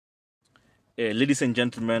Ladies and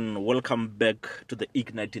gentlemen, welcome back to the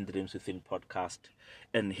Igniting Dreams Within podcast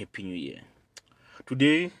and Happy New Year.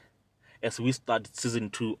 Today, as we start season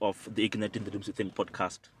 2 of the Igniting Dreams Within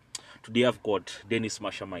podcast, today I've got Dennis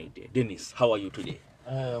Mashamaide. Dennis, how are you today?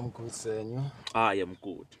 I'm good, Senor. I am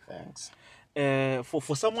good. Thanks.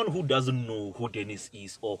 For someone who doesn't know who Dennis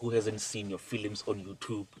is or who hasn't seen your films on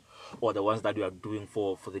YouTube or the ones that you are doing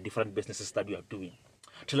for the different businesses that you are doing,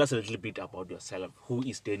 tell us a little bit about yourself. Who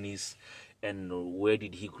is Dennis and where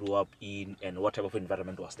did he grow up in and what type of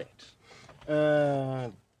environment was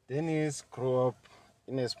that? Dennis grew up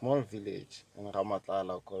in a small village in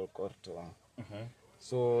Ramatlala called Kortong.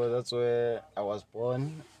 So that's where I was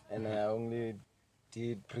born, and I only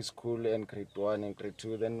did preschool and grade 1 and grade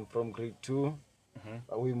 2. Then from grade 2,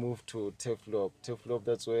 we moved to Teflop. Teflop,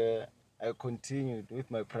 that's where I continued with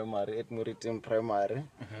my primary at Muriting Primary.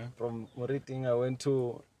 From Muriting, I went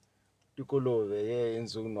to Tukolove, in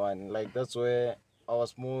Zone 1. Like, that's where I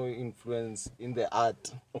was more influenced in the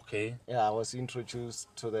art. Okay. Yeah, I was introduced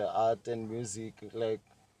to the art and music. Like,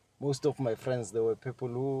 most of my friends, there were people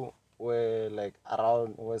who were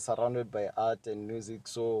surrounded by art and music.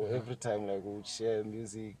 So every time, like, we would share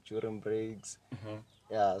music during breaks.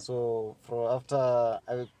 Yeah, so after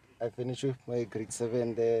I finished with my grade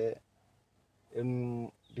 7 there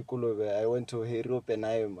in Dikolobe, I went to Hero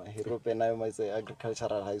Penaima. Hero Penaima is an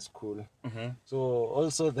agricultural high school. So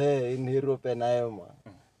also there in Hero Penaima,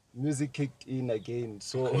 music kicked in again.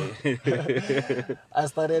 So I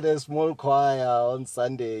started a small choir on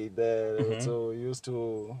Sunday there. So we used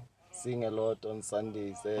to sing a lot on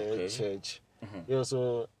Sundays there at church. Yeah,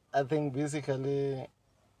 so I think basically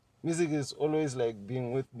music is always like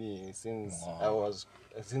being with me since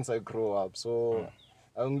I grew up. So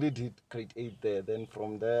I only did grade 8 there. Then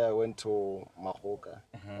from there I went to Mahoka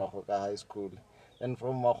High School. And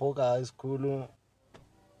from Mahoka High School,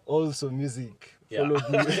 also music followed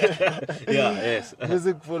me. Yes.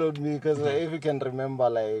 Music followed me because if you can remember,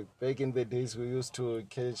 like back in the days, we used to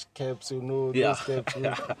catch cabs, those cabs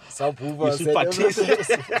with subwoofers and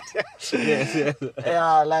everything. Yes.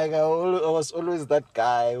 Yeah, like I was always that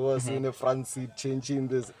guy who was in the front seat changing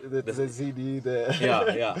the CD there.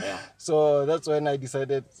 Yeah. So that's when I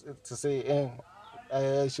decided to say,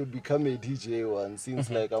 I should become a DJ one since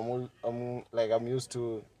like I'm used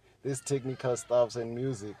to these technical stuffs and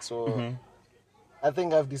music. So I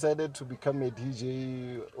think I've decided to become a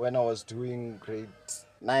DJ when I was doing grade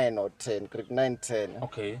 9 or 10, grade 9, 10.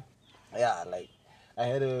 Okay. Yeah, like I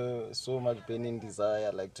had so much burning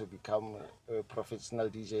desire like to become a professional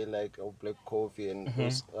DJ like Black Coffee and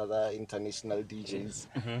those other international DJs.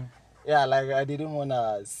 Yeah, like I didn't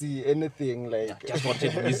wanna see anything like Just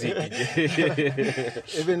wanted music.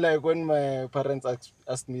 even like when my parents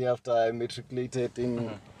asked me after I matriculated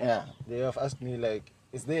in they have asked me like,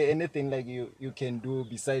 is there anything like you can do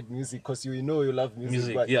beside music, because you know you love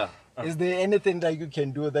music, but is there anything that you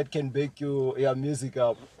can do that can make your music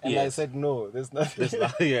up? And I said no, there's nothing.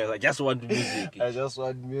 I just want music. I just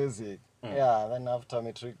want music. Yeah, then after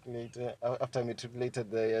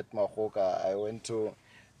matriculated there at Mahoka, I went to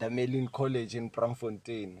the Melin College in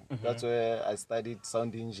Braamfontein. That's where I studied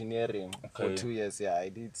sound engineering for 2 years. Yeah, I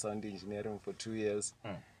did sound engineering for 2 years.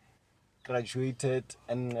 Graduated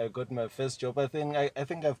and I got my first job. I think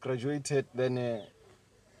I've graduated. Then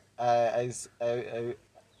I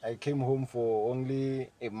came home for only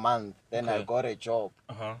a month. Then I got a job.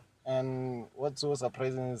 And what's so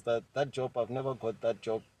surprising is that job, I've never got that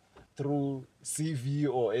job through CV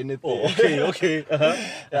or anything. Oh, okay.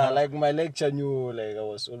 Yeah, like my lecture knew, like I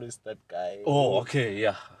was always that guy. Oh, okay,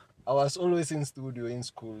 yeah. I was always in studio in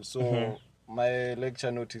school, so my lecture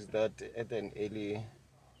noticed that at an early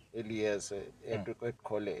years at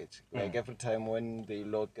college. Like every time when they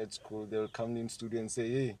lock at school, they'll come in studio and say,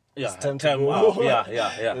 hey, it's time to go. Out.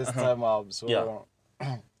 Yeah. It's time up. So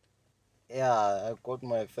I got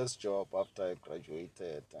my first job after I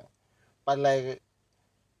graduated. But like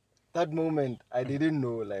that moment, I didn't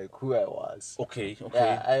know like who I was. Okay.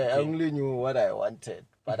 Yeah, I only knew what I wanted,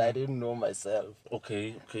 but I didn't know myself.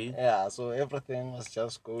 Okay. Yeah, so everything was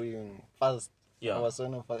just going fast. Yeah. I was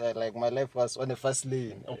like my life was on the first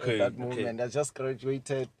lane at that moment. I just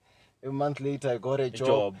graduated. A month later, I got a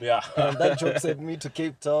job. Yeah. And that job sent me to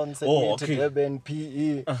Cape Town, sent me to Durban,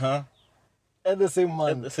 PE. At the same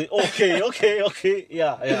month. Okay.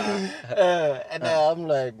 Yeah. And I'm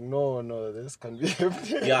like, no, this can't be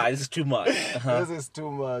happening. Yeah, it's too much. This is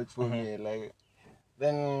too much for me. Like,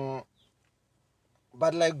 then,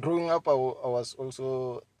 but like growing up, I was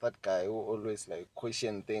also that guy who always like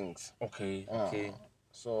question things. Okay.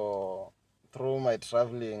 So through my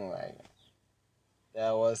traveling, like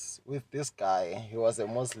I was with this guy. He was a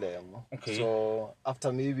Muslim. Okay. So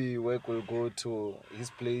after maybe work, we'll go to his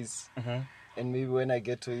place. And maybe when I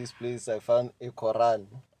get to his place, I found a Quran.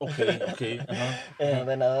 Okay, okay. And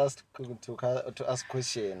then I asked to ask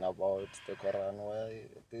question about the Quran.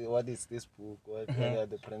 What is this book? What are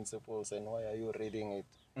the principles and why are you reading it?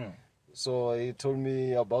 So he told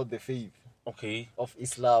me about the faith Okay. of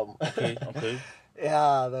Islam. Okay, okay.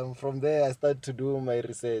 Yeah, then from there I started to do my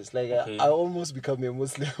research. Like Okay. I almost become a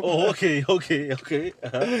Muslim. Oh, okay, okay, okay.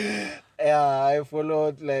 Yeah, I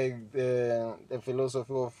followed like the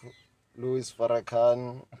philosophy of Louis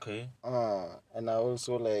Farrakhan. Okay. And I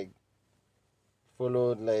also like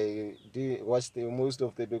followed like watched most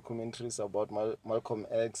of the documentaries about Malcolm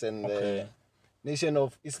X and Okay. the Nation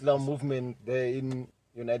of Islam movement there in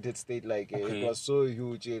United States. Like Okay. it was so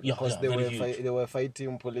huge because they very were huge. they were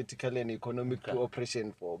fighting political and economic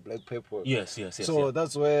cooperation for black people. Yes, yes, yes. So yeah.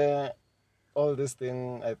 that's where all this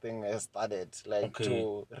thing I think has started, like Okay.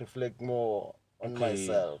 to reflect more on Okay.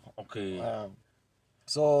 myself. Okay.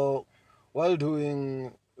 So while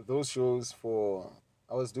doing those shows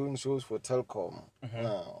I was doing shows for Telkom.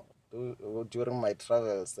 During my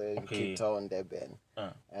travels in Okay. Cape Town, Durban,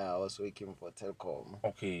 Uh, I was working for Telkom.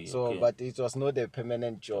 okay. So, okay. but it was not a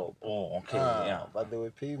permanent job. Oh, okay. Yeah. But they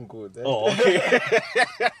were paying good. Eh? Oh, okay.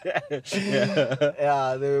 yeah.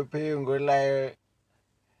 Yeah, they were paying good. Like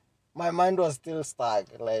my mind was still stuck.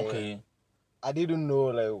 Like Okay. I didn't know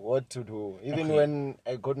like what to do. Even Okay. when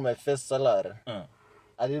I got my first salary, Uh,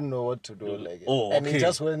 I didn't know what to do. Like, Oh, and okay. it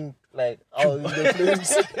just went like out in the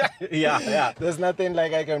flames. yeah, yeah. There's nothing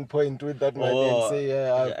like I can point with that money and say,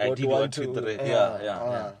 yeah, I I've did got 1, 1, 2, 2, 3.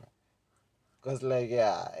 Yeah. Because like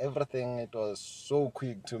everything it was so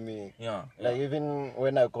quick to me. Yeah. Like even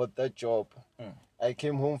when I got that job, I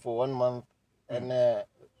came home for 1 month, and I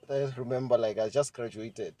just remember like I just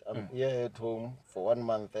graduated. I'm here at home for 1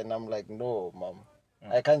 month, and I'm like, no, mom,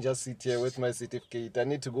 I can't just sit here with my certificate. I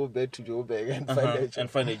need to go back to Joburg and find a job. And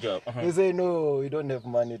find a job. They say no, we don't have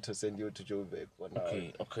money to send you to Joburg for now.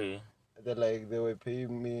 Okay. Okay. They were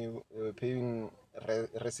paying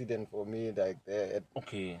resident for me like there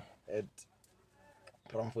Okay. at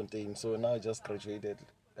Braamfontein. So now I just graduated.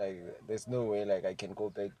 Like there's no way like I can go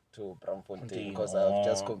back to Braamfontein because I've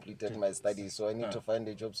just completed my studies. So I need to find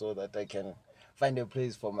a job so that I can find a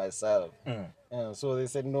place for myself. So they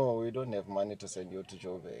said, no, we don't have money to send you to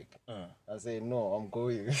Joburg. I said, no, I'm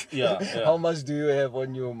going. Yeah. How much do you have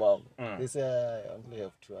on you, mom? They say, I only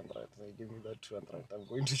have 200. I said, give me that 200. I'm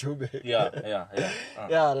going to Joburg. Yeah.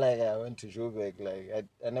 Yeah, like I went to Joburg. Like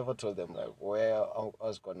I never told them like where I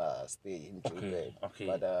was gonna stay in Joburg. Okay.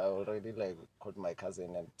 But I already like called my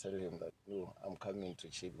cousin and tell him that no, I'm coming to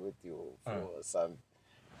chill with you for some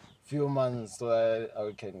few months so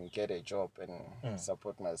I can get a job and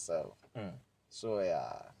support myself. So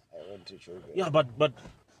yeah, I went to Joburg. Yeah, but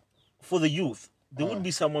for the youth, there would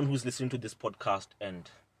be someone who's listening to this podcast and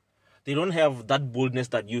they don't have that boldness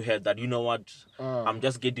that you had, that, you know what, I'm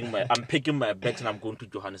picking my bags and I'm going to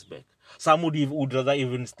Johannesburg. Some would rather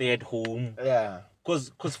even stay at home. Yeah.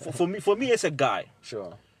 Because for me as a guy,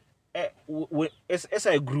 Sure. as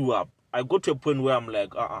I grew up, I got to a point where I'm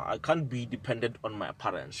like, I can't be dependent on my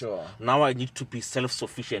parents. Sure. Now I need to be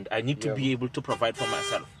self-sufficient. I need to be able to provide for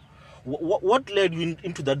myself. What led you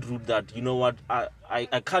into that route that, you know what, I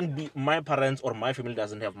can't be, my parents or my family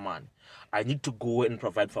doesn't have money. I need to go and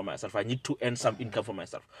provide for myself. I need to earn some income for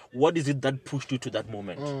myself. What is it that pushed you to that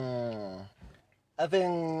moment? I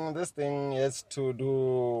think this thing has to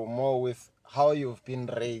do more with how you've been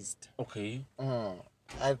raised. Okay.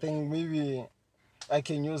 I think maybe I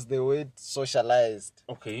can use the word socialized.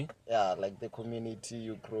 Okay. Yeah, like the community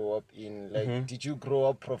you grow up in. Like, did you grow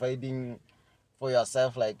up providing for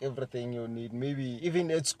yourself, like everything you need? Maybe even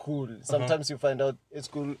at school. Sometimes you find out at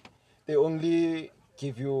school they only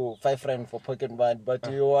give you 5 rand for pocket money, but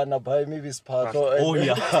you wanna buy maybe Sparkle and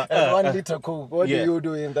 1 liter Coke. What do you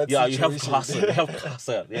do in that situation? You have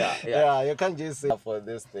castle. Yeah, you can't just say for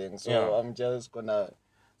this thing. So I'm just gonna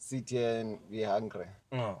sit here and be hungry.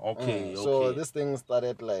 Okay. So this thing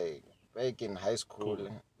started like back in high school.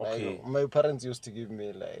 Okay. Like, my parents used to give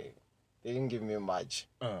me like, they didn't give me much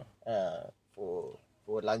for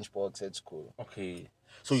lunchbox at school. Okay.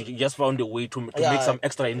 So you just found a way to make some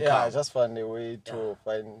extra income. Yeah, I just found a way to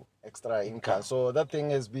find extra income. So that thing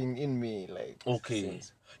has been in me like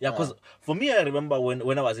since. Yeah, because for me, I remember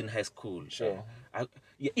when I was in high school. Sure. I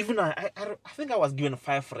think I was given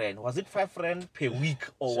 5 rand. Was it 5 rand per week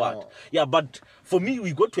or what? Yeah, but for me,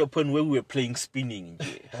 we got to a point where we were playing spinning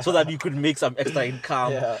so that we could make some extra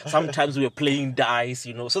income. Sometimes we were playing dice,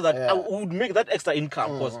 so that I would make that extra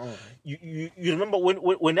income. Because you remember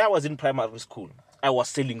when I was in primary school, I was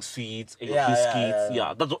selling sweets, Yeah, biscuits.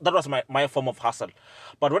 yeah. That was my form of hustle.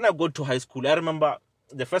 But when I got to high school, I remember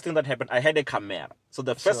the first thing that happened, I had a camera. So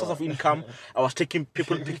the first source of income, I was taking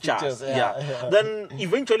people pictures. yeah. Then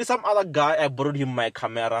eventually some other guy, I borrowed him my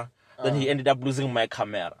camera. Then he ended up losing my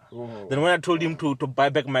camera. Ooh. Then when I told him to buy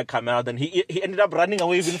back my camera, then he ended up running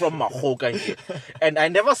away even from Mahoka. And I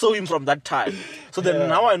never saw him from that time. So then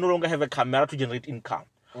now I no longer have a camera to generate income.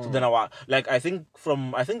 So then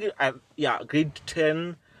grade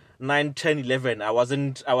 10, 9, 10, 11, I was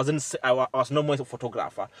no more a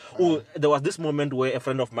photographer. Oh, there was this moment where a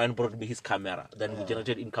friend of mine brought me his camera. Then we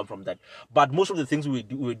generated income from that. But most of the things we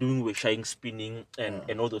were doing were shying, spinning,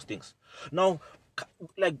 and all those things. Now,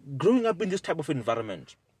 like growing up in this type of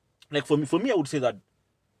environment, like for me, I would say that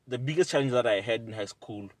the biggest challenge that I had in high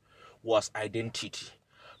school was identity.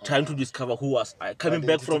 Trying to discover who was I. Coming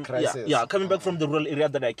back from the rural area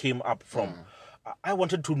that I came up from. I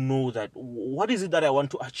wanted to know that what is it that I want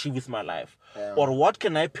to achieve with my life, or what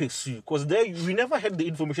can I pursue? Because we never had the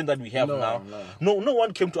information that we have now. No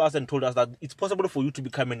one came to us and told us that it's possible for you to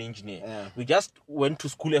become an engineer. We just went to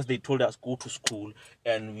school as they told us, go to school,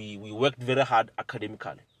 and we worked very hard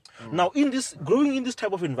academically. Now, growing in this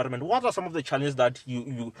type of environment, what are some of the challenges that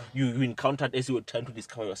you encountered as you were trying to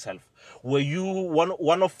discover yourself? Were you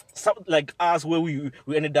one of some like us, where we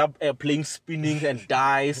ended up playing spinning and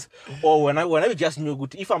dice, or when I just knew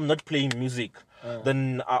good, if I'm not playing music,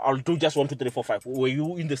 then I'll do just 1, 2, 3, 4, 5. Were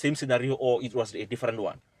you in the same scenario, or it was a different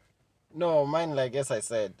one? No, mine, like, as I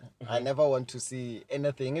said, I never want to see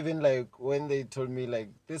anything. Even like when they told me like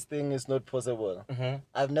this thing is not possible,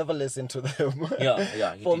 I've never listened to them.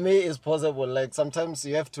 For me, it's possible. Like sometimes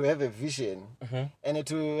you have to have a vision, and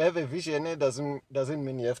to have a vision, it doesn't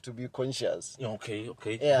mean you have to be conscious. Okay.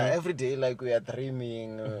 Yeah, every day, like, we are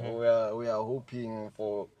dreaming, we are hoping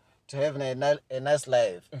to have a nice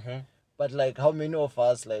life. But like, how many of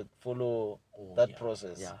us like follow that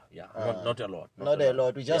process? Not a lot. Not a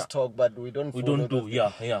lot. We just talk, but we don't. We don't do.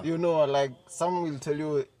 You know, like some will tell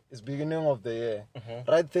you it's beginning of the year.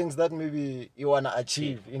 Write things that maybe you wanna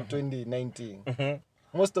achieve in 2019.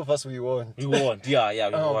 Most of us we won't. We won't. We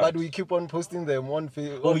won't. But we keep on posting them on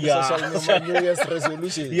social media, New Year's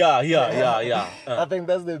resolution. I think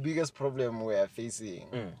that's the biggest problem we are facing.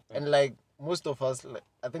 And like most of us, like,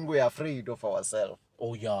 I think we are afraid of ourselves.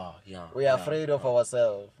 We are afraid of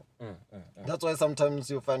ourselves. That's why sometimes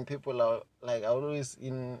you find people are like always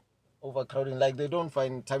in overcrowding. Like they don't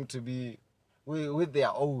find time to be with their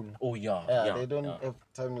own. They don't have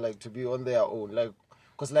time like to be on their own. Like,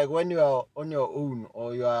 cause like when you are on your own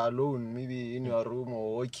or you are alone, maybe in your room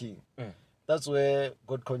or working, that's where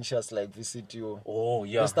God conscious like visit you.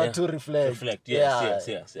 You start to reflect.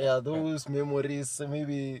 Yes. Those memories,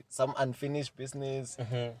 maybe some unfinished business.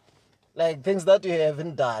 Like things that you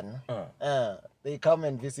haven't done, they come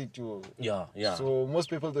and visit you. So most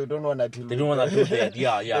people, they don't want to deal. They don't want to do that.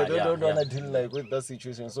 They don't want to deal like with that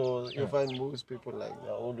situation. So you find most people like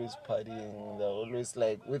they're always partying. They're always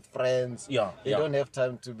like with friends. They don't have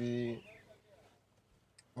time to be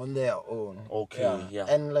on their own.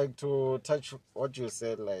 And like to touch what you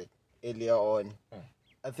said like earlier on,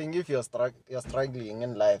 I think if you're struggling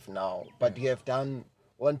in life now, but you have done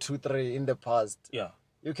 1, 2, 3 in the past.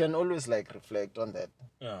 You can always like reflect on that.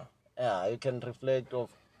 You can reflect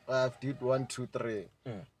of I've did 1, 2, 3.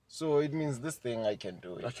 So it means this thing I can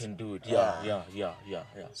do it. I can do it. Yeah.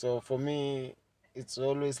 So for me, it's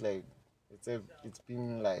always like it's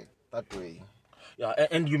been like that way.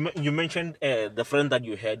 And you mentioned the friend that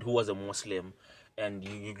you had who was a Muslim, and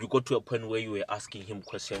you got to a point where you were asking him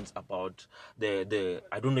questions about the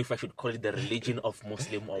I don't know if I should call it the religion of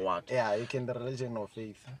Muslim or what. You can the religion or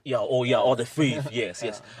faith. Or the faith.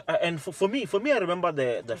 Yes. And for me, I remember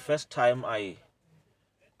the first time I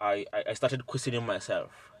started questioning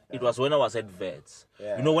myself. It was when I was at Vets.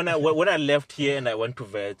 You know, when I left here and I went to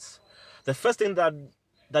Vets, the first thing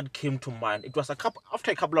that came to mind, it was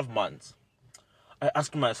after a couple of months, I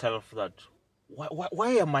asked myself that, why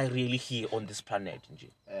am I really here on this planet?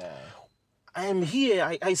 I am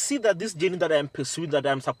here. I see that this journey that I am pursuing, that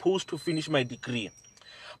I'm supposed to finish my degree.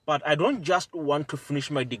 But I don't just want to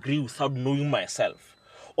finish my degree without knowing myself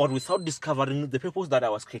or without discovering the purpose that I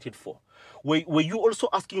was created for. Were you also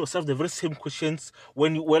asking yourself the very same questions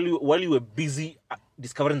while you were busy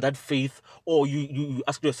discovering that faith, or you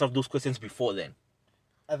asked yourself those questions before then?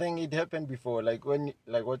 I think it happened before. Like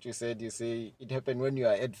what you said, you say it happened when you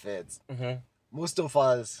are at Vets. Most of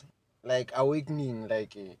us, like awakening,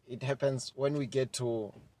 like it happens when we get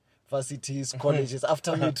to varsities, colleges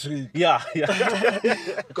after matric. Yeah.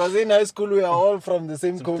 Because in high school we are all from the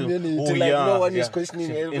same community. Oh, like yeah, no one yeah. is questioning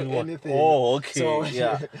anything. Oh, okay. So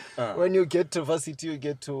Yeah. when you get to varsity, you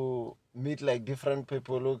get to meet like different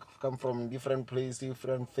people who come from different places,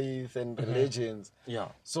 different faiths and religions. Yeah.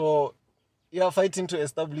 So you are fighting to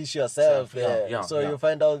establish yourself there. Yeah, so yeah. you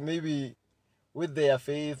find out maybe with their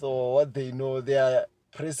faith or what they know, they are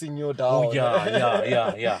pressing you down. Oh,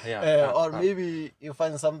 yeah. Or maybe you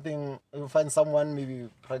find someone maybe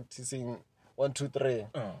practicing 1, 2, 3,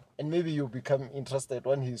 and maybe you become interested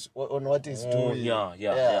on what he's doing. Yeah.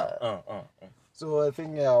 So I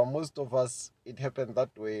think most of us, it happened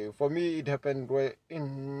that way. For me, it happened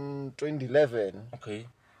in 2011. Okay.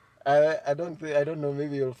 I don't know.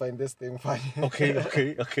 Maybe you'll find this thing funny. Okay.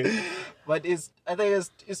 But I think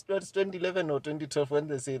it's 2011 or 2012 when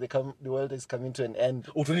they say the world is coming to an end.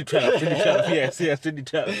 Oh, 2012. Yes,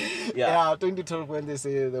 2012. Yeah, 2012 when they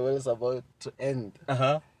say the world is about to end.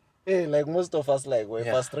 Hey, like most of us, like we're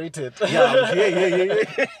frustrated. Yeah.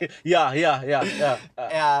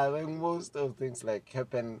 Like most of things like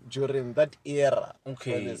happen during that era.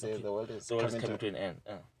 Okay. When they say the world is coming to an end.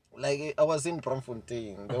 Like I was in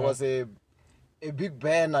Braamfontein. There was a big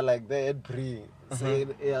banner like there at Brie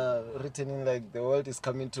saying, written in like the world is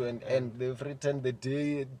coming to an end. They've written the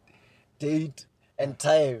date and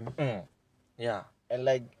time. Yeah. And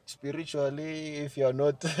like spiritually, if you're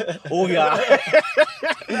not Oh yeah.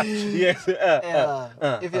 Yes.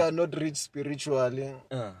 If you are not rich spiritually,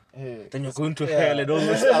 hey, then you're going to hell and all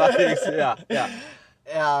those other things. Yeah.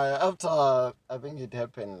 After I think it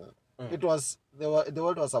happened. It was the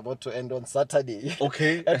world was about to end on Saturday.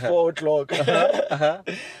 Okay. At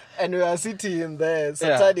 4:00. And we were sitting there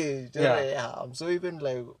Saturday. So even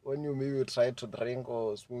like when you maybe try to drink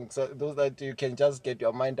or smoke, so those that you can just get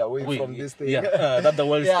your mind away from this thing. That the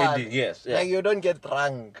world is ending. Yes. Like you don't get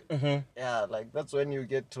drunk. Yeah, like that's when you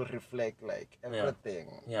get to reflect like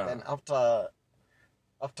everything. Yeah. Then after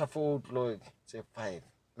 4:00, say 5.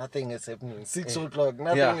 Nothing is happening. 6:00,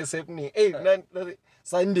 nothing is happening. 8, 9, nothing.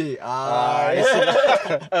 Sunday.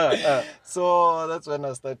 So that's when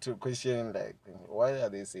I start to question, like, why are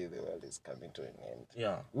they saying the world is coming to an end?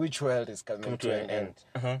 Yeah. Which world is coming to an end?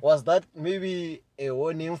 Was that maybe a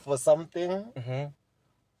warning for something?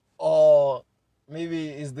 Or maybe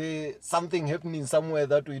is there something happening somewhere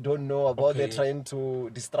that we don't know about? They're trying to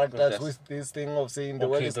distract us with this thing of saying the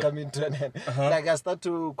world is coming to an end. Like I start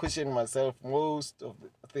to question myself most of the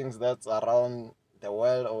things that's around the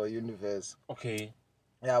world or universe. Okay.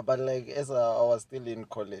 Yeah, but like as I was still in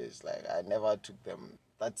college, like I never took them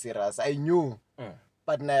that serious. I knew,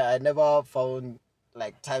 but I never found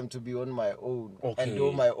like time to be on my own and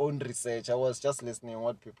do my own research. I was just listening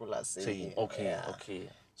what people are saying. Okay.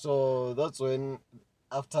 So that's when,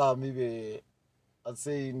 after maybe I'd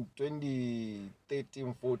say in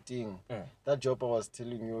 2013, 14, that job I was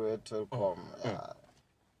telling you at Telkom,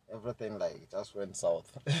 everything like just went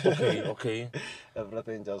south. Okay.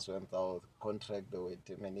 Everything just went south. Contract they were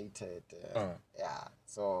terminated.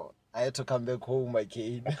 So I had to come back home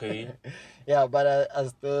again. Okay. But I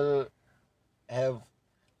still have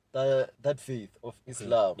that faith of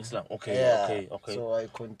Islam. Okay. So I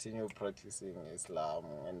continue practicing Islam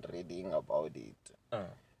and reading about it.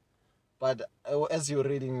 But as you're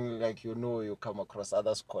reading, like you come across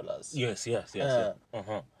other scholars. Yes. Even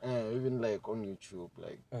like on YouTube,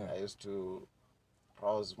 like I used to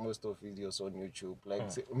browse most of videos on YouTube.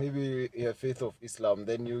 Like say, maybe your faith of Islam,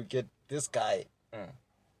 then you get this guy.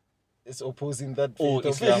 Is opposing that faith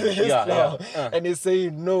of Islam. And he's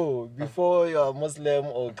saying no, before you are Muslim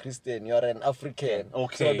or Christian, you are an African.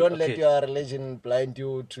 So don't let your religion blind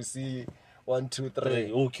you to see 1, 2,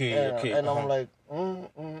 3. Okay. And I'm like,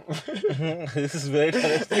 This is very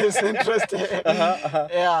interesting. It's interesting.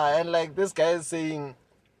 And like this guy is saying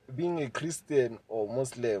being a Christian or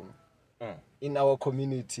Muslim in our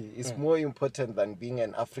community is more important than being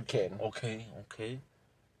an African. Okay.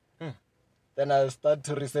 Then I start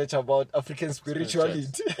to research about African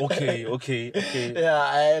spirituality. Okay.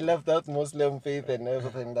 I left that Muslim faith and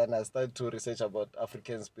everything. Then I started to research about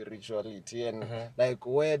African spirituality and like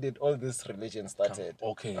where did all this religion started.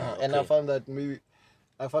 And I found that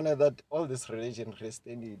all this religion,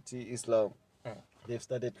 Christianity, Islam, they've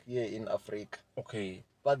started here in Africa.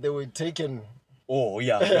 But they were taken. They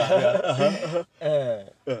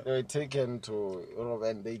were taken to Europe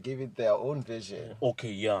and they gave it their own version.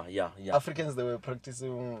 Africans, they were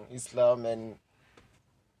practicing Islam and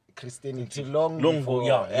Christianity long before.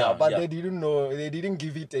 But they didn't know. They didn't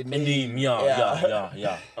give it a name.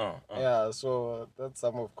 So that's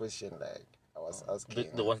some of question like I was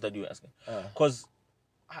asking. The ones that you were asking. Because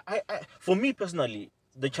I for me personally,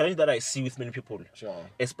 the challenge that I see with many people, Sure.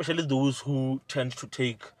 especially those who tend to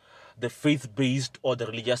take the faith-based or the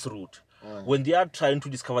religious route, when they are trying to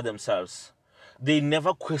discover themselves, they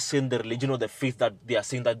never question the religion or the faith that they are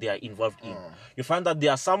saying that they are involved in. You find that there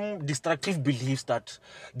are some destructive beliefs that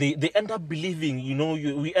they end up believing. You know,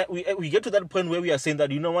 we get to that point where we are saying that,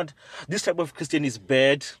 you know what, this type of Christian is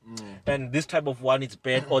bad, and this type of one is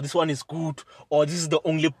bad, or this one is good, or this is the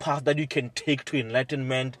only path that you can take to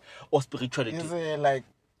enlightenment or spirituality. You see, like,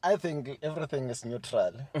 I think everything is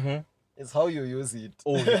neutral. It's how you use it.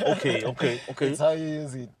 Oh, okay. It's how you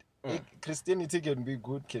use it. Christianity can be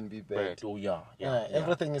good, can be bad. Right. Oh, yeah.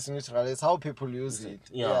 Everything is neutral. It's how people use it.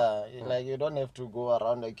 Like, you don't have to go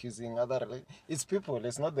around accusing other it's people,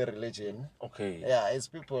 it's not the religion. Okay. Yeah, it's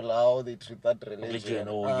people, how they treat that religion.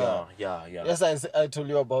 Oh, yeah. Yes, I told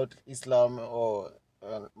you about Islam or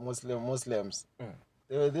Muslims.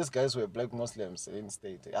 These guys were black Muslims in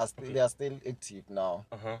state. They are still active now.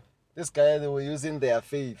 This guy, they were using their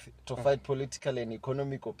faith to fight political and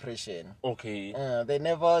economic oppression. Okay. They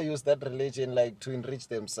never used that religion like to enrich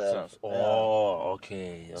themselves. Oh,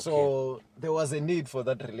 okay. So there was a need for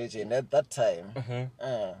that religion at that time.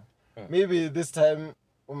 Maybe this time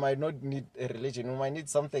we might not need a religion. We might need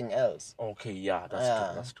something else. Okay, yeah,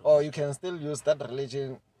 that's true. Or you can still use that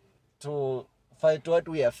religion to fight what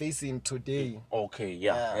we are facing today. Okay,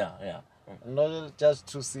 yeah. Not just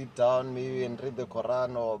to sit down maybe and read the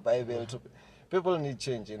Quran or Bible. People need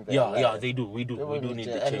change in their life. Yeah, they do. We do need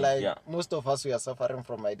the change. And like most of us, we are suffering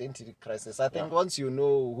from identity crisis. I think once you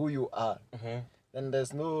know who you are, then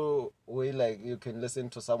there's no way like you can listen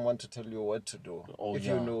to someone to tell you what to do if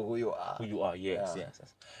you know who you are. Who you are, yes.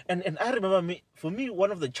 And I remember for me,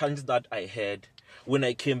 one of the challenges that I had when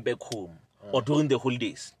I came back home or during the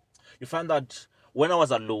holidays, you find that when I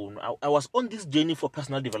was alone, I was on this journey for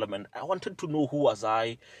personal development. I wanted to know who was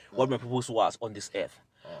I, what my purpose was on this earth.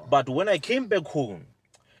 But when I came back home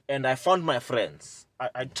and I found my friends,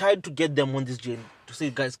 I tried to get them on this journey to say,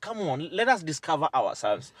 guys, come on, let us discover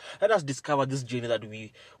ourselves. Let us discover this journey that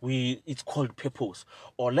it's called purpose.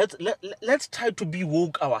 Or let's try to be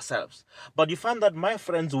woke ourselves. But you find that my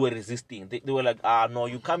friends were resisting. They were like, no,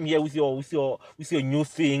 you come here with your new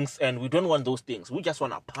things, and we don't want those things. We just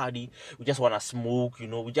want to party. We just want to smoke.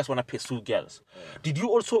 We just want to pursue girls. Did you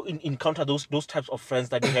also encounter those types of friends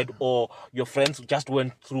that you had, or your friends just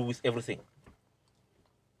went through with everything?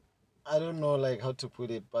 I don't know like how to put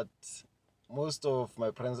it, but most of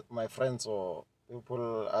my friends or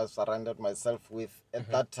people I surrounded myself with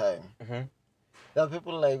at that time, there are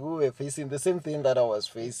people like who were facing the same thing that I was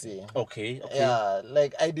facing. Okay. Yeah,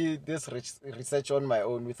 like I did this research on my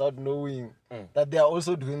own without knowing that they are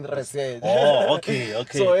also doing research. Oh, okay.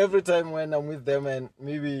 So every time when I'm with them and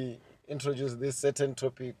maybe introduce this certain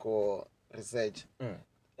topic or research,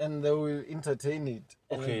 and they will entertain it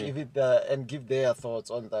and give their thoughts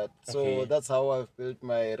on that. So that's how I've built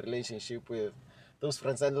my relationship with those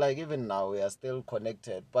friends. And like even now we are still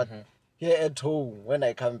connected. But here at home, when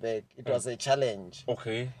I come back, it was a challenge.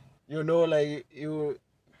 Okay. Like you'll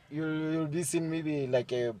be seen maybe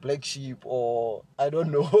like a black sheep or I don't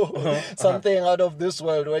know something out of this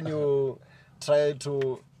world when you try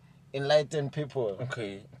to enlighten people.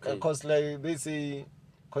 Okay. Because like they say,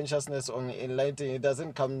 consciousness on enlightening, it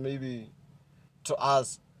doesn't come maybe to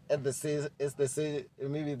us at the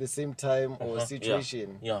same time or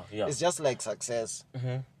situation. Yeah. It's just like success.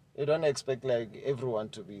 You don't expect like everyone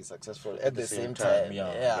to be successful at the same time.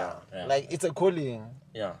 Yeah. Like it's a calling.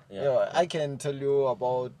 Yeah. I can tell you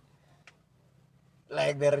about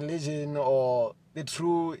like the religion or the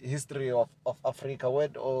true history of Africa.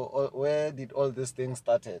 Where did all these things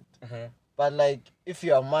started? But like if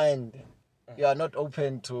your mind, you are not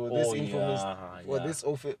open to this information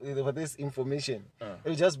for this information,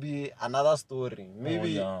 it'll just be another story.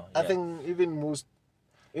 Maybe I think even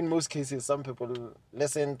in most cases some people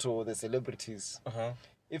listen to the celebrities.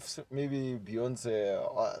 If maybe Beyonce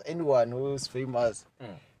or anyone who's famous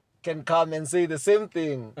can come and say the same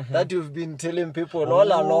thing that you've been telling people all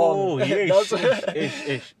along.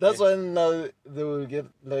 That's when they will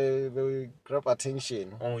they will grab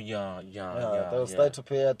attention. They'll start to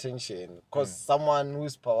pay attention because someone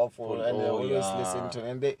who's powerful and they always listen to,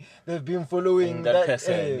 and they've been following that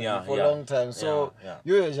person for a long time. So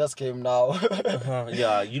you just came now.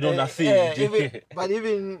 You know nothing. But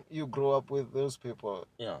even you grow up with those people.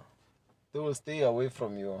 They will stay away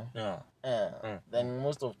from you. Then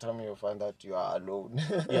most of the time you'll find that you are alone.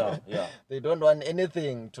 They don't want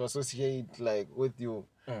anything to associate like with you.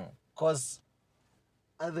 Because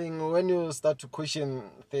I think when you start to question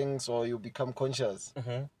things or you become conscious,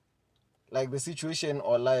 like the situation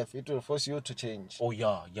or life, it will force you to change. Oh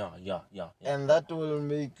yeah. And that will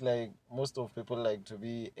make like most of people like to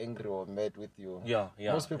be angry or mad with you. Yeah.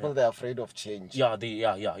 Most people they're afraid of change. Yeah.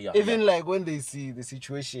 Even like when they see the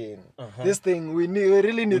situation, this thing we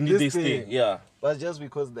really need, this thing. Yeah. But just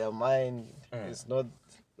because their mind is not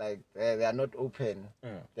like they are not open,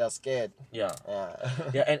 they are scared. Yeah.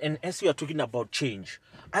 Yeah. And as you are talking about change,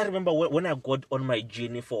 I remember when I got on my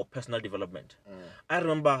journey for personal development. I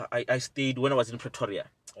remember I stayed when I was in Pretoria.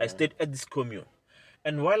 I stayed at this commune,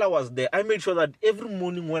 and while I was there, I made sure that every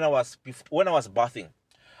morning when I was bathing,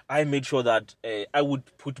 I made sure that I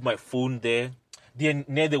would put my phone there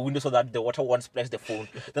near the window so that the water won't splash the phone.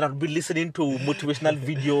 Then I'd be listening to motivational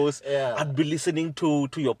videos. Yeah. I'd be listening to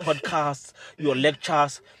your podcasts, your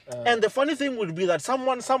lectures. And the funny thing would be that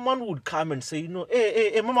someone would come and say, you know,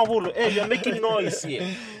 hey, Mama Bolo, hey, you're making noise here.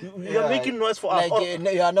 You're making noise for us.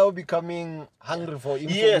 Like you are now becoming hungry for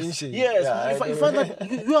information. Yes. Yeah, you find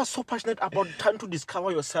that you are so passionate about trying to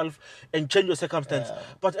discover yourself and change your circumstance.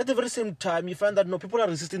 But at the very same time, you find that no, people are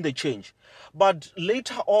resisting the change. But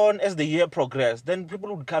later on, as the year progressed, then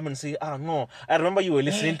people would come and say, no, I remember you were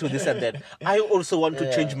listening to this and that. I also want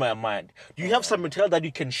to change my mind. Do you have some material that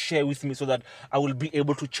you can share with me so that I will be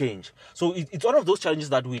able to change? So it's one of those challenges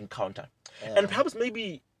that we encounter. And perhaps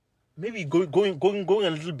maybe going a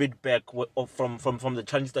little bit back from the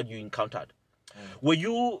challenges that you encountered. Were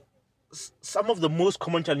you some of the most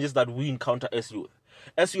common challenges that we encounter as you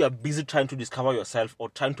are busy trying to discover yourself or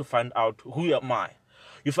trying to find out who am I?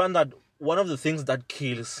 You find that one of the things that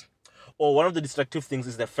kills, or one of the destructive things,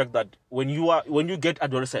 is the fact that when you get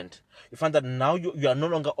adolescent, you find that now you are no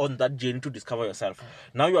longer on that journey to discover yourself.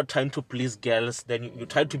 Now you are trying to please girls, then you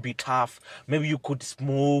try to be tough. Maybe you could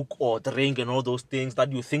smoke or drink and all those things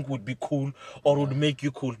that you think would be cool or would make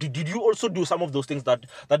you cool. Did you also do some of those things that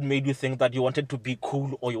made you think that you wanted to be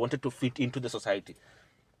cool or you wanted to fit into the society?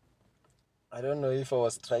 I don't know if I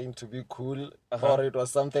was trying to be cool or it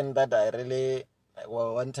was something that I really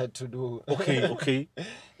wanted to do. Okay.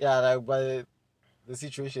 Yeah, like by the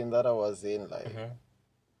situation that I was in, like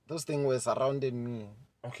those things were surrounding me.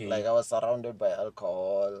 Okay. Like I was surrounded by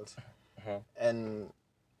alcohol and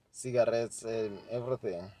cigarettes and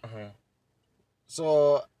everything.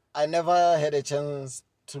 So I never had a chance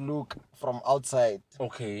to look from outside.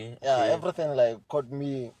 Okay. Yeah, everything like caught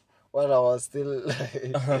me while I was still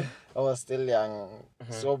I was still young.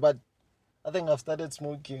 So, but I think I've started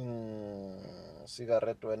smoking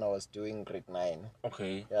cigarette when I was doing grade 9.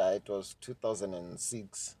 Okay. Yeah, it was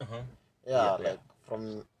 2006. Yeah, like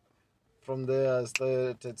from there I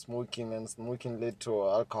started smoking, and smoking led to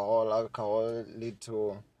alcohol led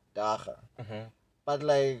to dagga. But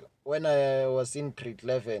like when I was in grade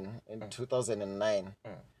 11 in 2009,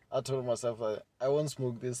 I told myself that I won't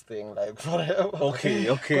smoke this thing like forever. Okay.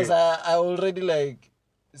 Because I already like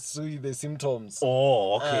see the symptoms.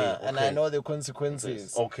 Oh, okay. And I know the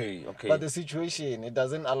consequences. Okay. But the situation, it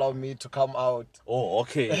doesn't allow me to come out. Oh,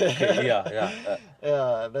 okay. Yeah.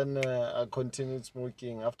 Yeah, then I continued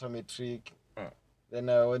smoking after matric. Then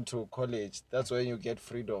I went to college. That's when you get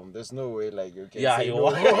freedom. There's no way like you can say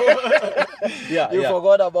no. You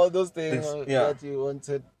forgot about those things that you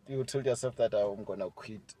wanted. You told yourself that I'm gonna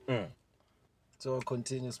quit. So I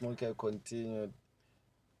continued smoking. I continued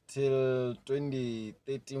till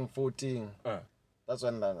 2013-14. That's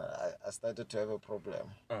when I started to have a problem.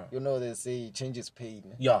 You know, they say change is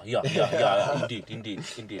pain. Yeah. Indeed.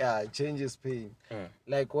 Yeah, change is pain.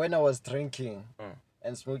 Like when I was drinking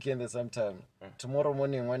and smoking at the same time, tomorrow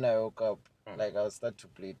morning when I woke up, like I'll start to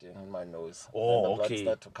bleed in my nose. Oh, and the blood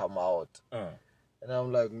start to come out. And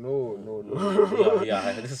I'm like, no.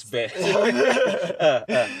 Yeah, this is bad.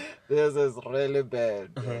 This is really bad.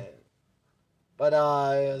 Yeah. But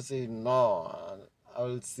I say, no,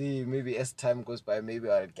 I'll see. Maybe as time goes by, maybe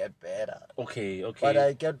I'll get better. Okay. But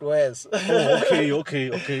I get worse. Oh,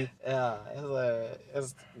 okay. Yeah,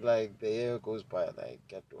 as like the year goes by, I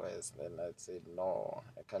get worse. Then I'd say, no,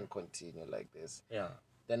 I can't continue like this. Yeah.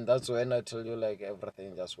 Then that's when I told you, like,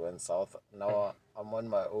 everything just went south. Now I'm on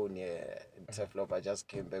my own here in Teflop. I just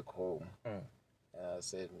came back home. And I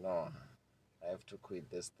said, no, I have to quit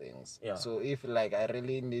these things. Yeah. So if, like, I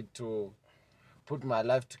really need to put my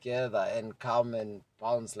life together and come and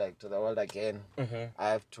bounce, like, to the world again, I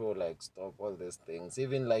have to, like, stop all these things.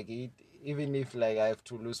 Even if, like, I have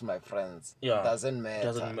to lose my friends, it doesn't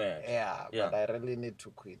matter. Yeah, but I really need to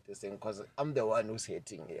quit this thing because I'm the one who's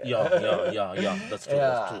hating here. Yeah. That's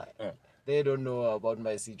true. They don't know about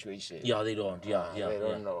my situation. Yeah, they don't. Yeah. They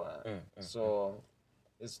don't know. So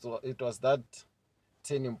it was that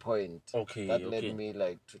turning point that led me,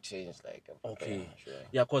 like, to change, like, Okay. Sure.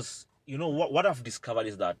 Yeah, because, you know, what I've discovered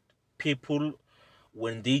is that people,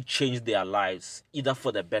 when they change their lives, either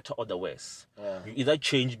for the better or the worse, you either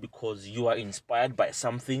change because you are inspired by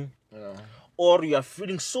something, or you are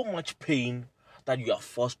feeling so much pain that you are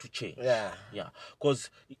forced to change. Yeah. Because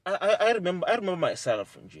I remember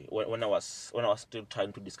myself, Nji, when I was still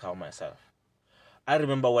trying to discover myself. I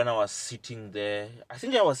remember when I was sitting there. I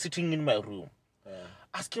think I was sitting in my room,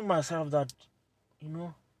 asking myself that,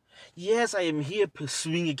 yes, I am here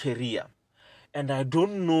pursuing a career, and I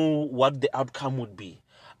don't know what the outcome would be.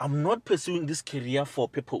 I'm not pursuing this career for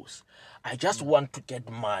purpose. I just want to get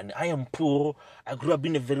money. I am poor. I grew up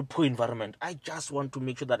in a very poor environment. I just want to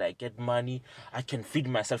make sure that I get money. I can feed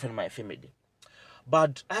myself and my family.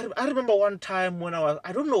 But I remember one time when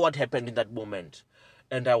I don't know what happened in that moment.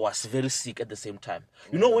 And I was very sick at the same time.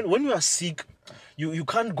 When you are sick, you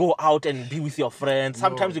can't go out and be with your friends.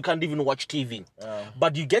 Sometimes you can't even watch TV.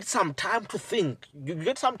 But you get some time to think. You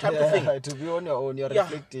get some time to think. To be on your own, you're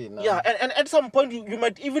reflecting. Yeah, and at some point, you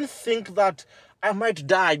might even think that I might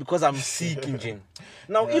die because I'm sick, Injin.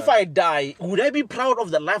 Now, if I die, would I be proud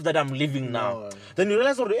of the life that I'm living now? Then you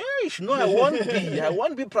realize, I won't be. I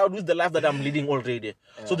won't be proud with the life that I'm leading already.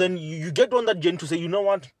 So then you get on that journey to say, you know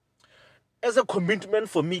what? As a commitment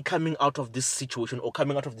for me coming out of this situation or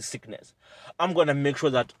coming out of this sickness, I'm gonna make sure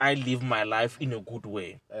that I live my life in a good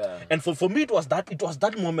way. And for me, it was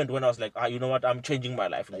that moment when I was like, you know what, I'm changing my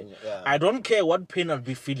life. I don't care what pain I'll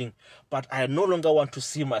be feeling, but I no longer want to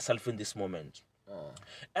see myself in this moment.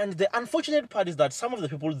 And the unfortunate part is that some of the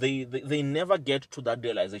people, they never get to that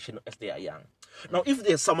realization as they are young. Now, if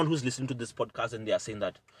there's someone who's listening to this podcast and they are saying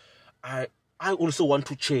that I also want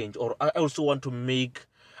to change, or I also want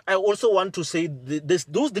to say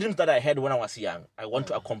those dreams that I had when I was young, I want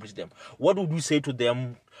to accomplish them. What would you say to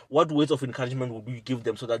them? What words of encouragement would you give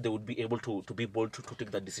them so that they would be able to be bold to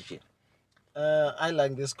take that decision? I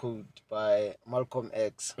like this quote by Malcolm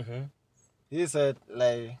X. He said,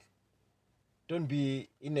 like, don't be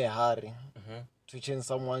in a hurry to change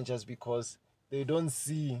someone just because they don't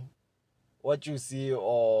see what you see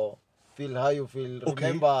or feel how you feel. Okay.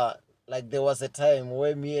 Remember, like, there was a time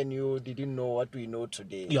where me and you didn't know what we know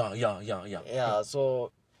today. Yeah.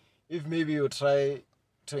 So if maybe you try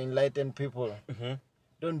to enlighten people,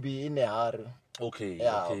 don't be in a hurry.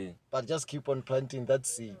 Okay. But just keep on planting that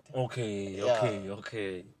seed. Okay.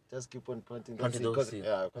 Just keep on planting that seed.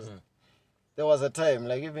 Because there was a time,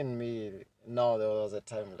 like, even me now, there was a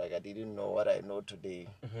time like I didn't know what I know today.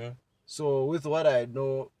 So with what I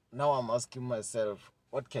know now, I'm asking myself,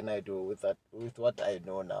 what can I do with that? With what I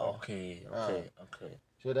know now? Okay.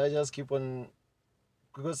 Should I just keep on?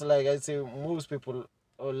 Because, like I say, most people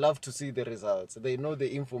love to see the results. They know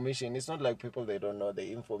the information. It's not like people, they don't know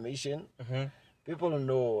the information. People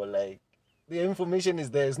know, like, the information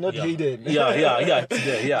is there. It's not hidden. Yeah. It's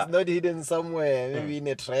there. Yeah. It's not hidden somewhere, maybe in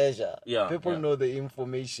a treasure. People know the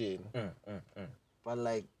information. But,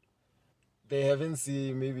 like, they haven't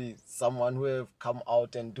seen maybe someone who have come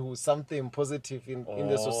out and do something positive in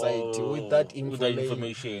the society with that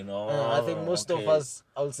information. I think most of us,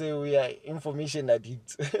 I would say, we are information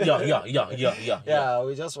addicts. Yeah.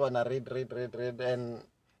 We just want to read and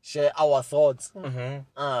share our thoughts.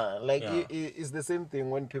 It's the same thing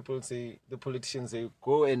when people say, the politicians say,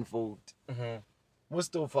 go and vote.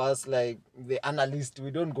 Most of us, like the analysts,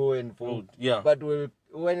 we don't go and vote. But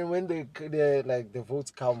when the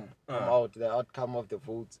votes come out, the outcome of the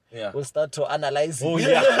votes, we'll start to analyze.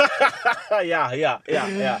 Yeah.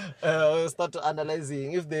 We'll start to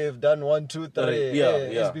analyzing if they've done 1, 2, 3.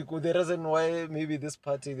 It's because the reason why maybe this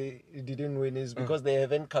party they didn't win is because they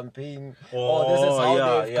haven't campaigned, or this is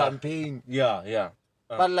how they've campaigned.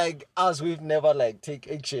 But like us, we've never like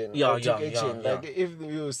take action. If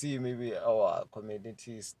you see maybe our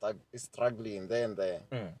community is struggling there and there,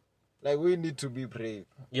 like, we need to be brave.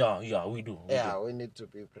 We do. We need to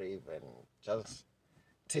be brave and just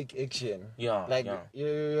take action. You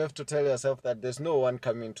have to tell yourself that there's no one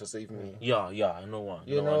coming to save me. No one.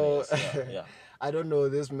 I don't know,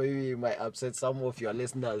 this maybe might upset some of your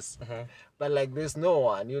listeners, but like, there's no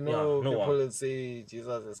one. People will say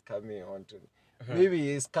Jesus is coming on to.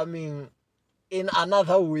 Maybe he's coming in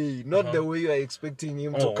another way, not the way you are expecting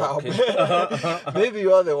him to come. Okay. Maybe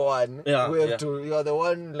you are the one. You are the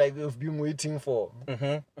one, like, you've been waiting for.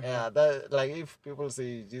 That, like, if people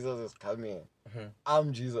say Jesus is coming,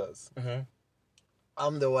 I'm Jesus.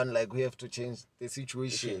 I'm the one, like, we have to change the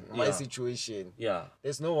situation, my situation.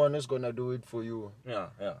 There's no one who's gonna do it for you.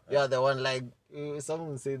 The one, like,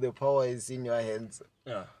 someone say the power is in your hands.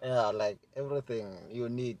 Yeah, like everything you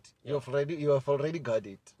need, you have already got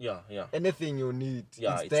it. Yeah, yeah. Anything you need,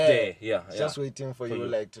 Yeah, it's it's there. there. Yeah, It's yeah. just waiting for you,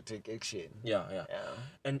 like, to take action. Yeah, yeah.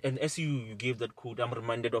 And as you gave that quote, I'm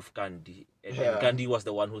reminded of Gandhi. And Yeah. Gandhi was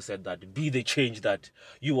the one who said that, be the change that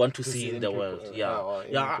you want to see in the world.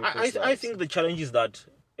 I think the challenge is that,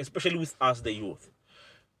 especially with us, the youth,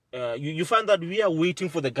 you find that we are waiting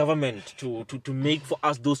for the government to make for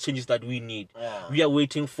us those changes that we need. We are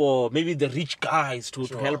waiting for maybe the rich guys to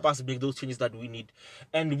help us make those changes that we need.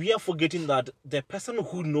 And we are forgetting that the person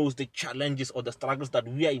who knows the challenges or the struggles that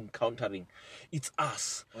we are encountering, it's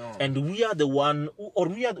us. And we are the one, or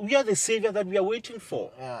we are the savior that we are waiting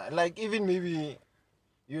for. Yeah, like even maybe,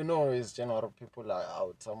 it's general people are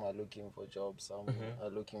out. Some are looking for jobs. Some are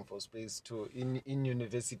looking for space to in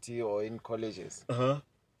university or in colleges.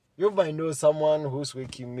 You might know someone who's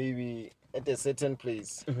working maybe at a certain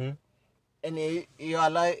place, and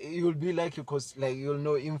you'll be like, because like you'll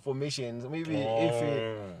know information. Maybe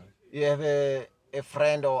if you have a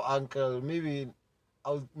friend or uncle, maybe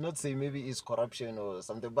I'll not say maybe it's corruption or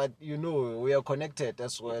something, but we are connected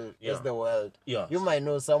as well as the world. Yeah. You might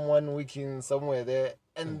know someone working somewhere there,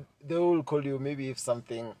 and they will call you maybe if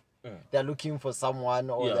something. They're looking for someone,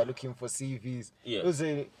 or they're looking for CVs. You'll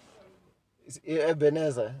say,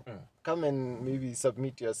 Ebenezer, come and maybe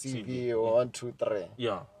submit your CV or 1, 2, 3.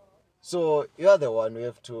 Yeah. So you're the one who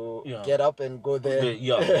have to get up and go there.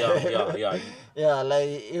 Yeah,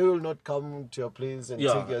 like he will not come to your place and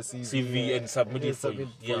take your CV and submit it for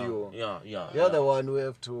you. You're the one who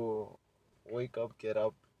have to wake up, get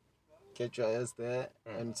up, get your ass there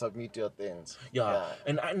and submit your things.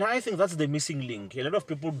 And I think that's the missing link. A lot of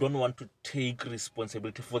people don't want to take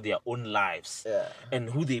responsibility for their own lives and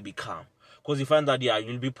who they become. Because you find that,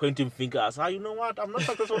 you'll be pointing fingers. You know what? I'm not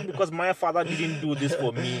successful because my father didn't do this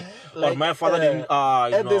for me. Like, or my father didn't...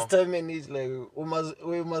 at this time in age, like,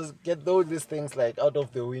 we must get these things, like, out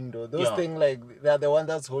of the window. Those things, like, they're the one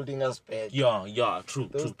that's holding us back. True.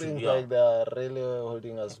 Those things, like, they're really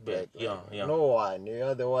holding us back. Like, no one.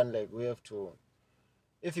 You're the one, like, we have to...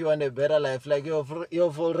 If you want a better life, like,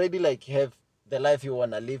 you've already, like, have the life you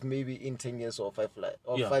want to live, maybe in 10 years or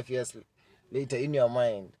 5 years later in your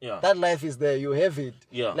mind. That life is there. You have it.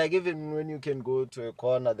 Like, even when you can go to a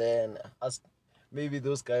corner there and ask maybe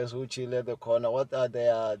those guys who chill at the corner, what are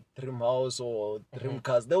their dream house or dream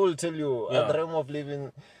cars? They will tell you, I dream of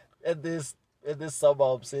living at this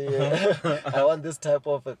suburb. Say, I want this type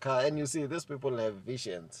of a car. And you see, these people have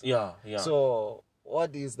visions. So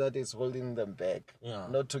what is that is holding them back?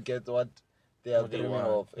 Not to get what they are dreaming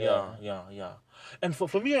of. And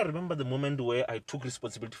for me, I remember the moment where I took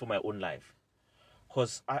responsibility for my own life.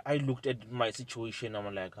 Because I looked at my situation,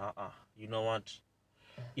 I'm like, you know what?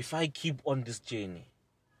 If I keep on this journey,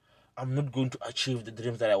 I'm not going to achieve the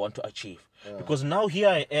dreams that I want to achieve. Because now here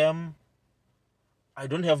I am, I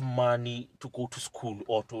don't have money to go to school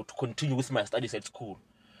or to continue with my studies at school.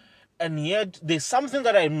 And yet, there's something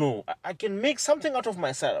that I know. I can make something out of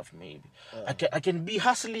myself, maybe. I can be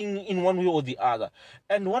hustling in one way or the other.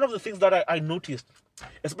 And one of the things that I noticed,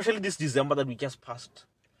 especially this December that we just passed,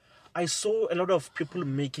 I saw a lot of people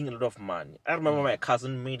making a lot of money. I remember my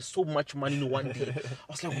cousin made so much money in one day. I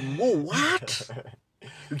was like, whoa, what?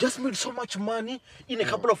 You just made so much money in a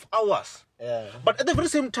couple of hours. But at the very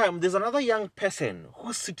same time, there's another young person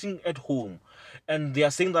who's sitting at home and they are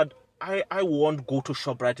saying that I won't go to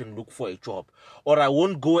ShopRite and look for a job, or I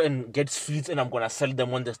won't go and get sweets and I'm gonna sell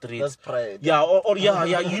them on the street. That's pride. You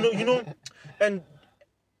know. And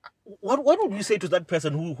what would you say to that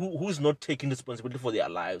person who's not taking responsibility for their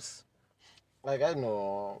lives? Like, I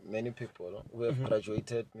know many people who have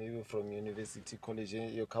graduated maybe from university, college.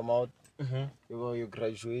 You come out, you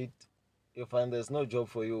graduate, you find there's no job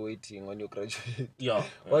for you waiting when you graduate.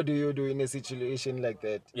 What do you do in a situation like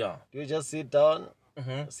that? Do you just sit down,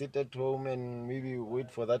 sit at home and maybe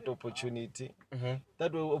wait for that opportunity?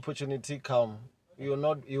 That will opportunity come. You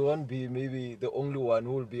won't be maybe the only one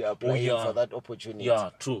who will be applying for that opportunity.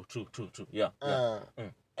 True.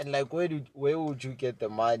 And like, where would you get the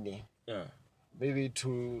money? Maybe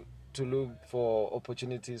to look for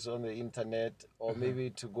opportunities on the internet, or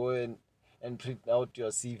maybe to go and print out your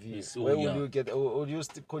CV. Where will you get? Or would you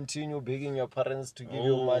continue begging your parents to give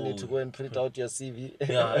you money to go and print out your CV?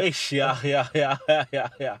 I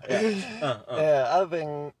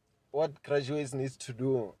think what graduates needs to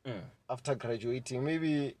do after graduating,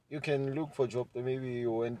 maybe you can look for job. Maybe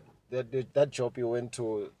you went that job you went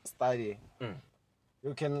to study.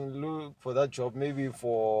 You can look for that job maybe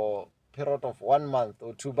for period of 1 month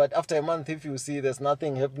or 2. But after a month, if you see there's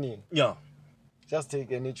nothing happening, just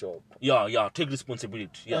take any job. Take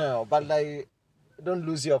responsibility. But like, don't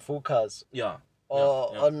lose your focus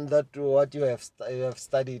or yeah. on that what you have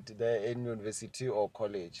studied there in university or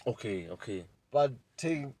college. Okay. But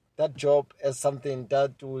take that job as something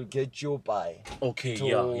that will get you by. Okay, to,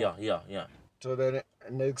 yeah. To the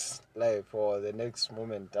next life or the next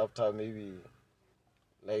moment after maybe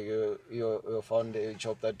like you found a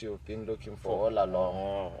job that you've been looking for all along.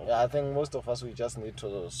 Oh. Yeah, I think most of us, we just need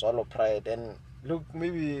to swallow pride and look.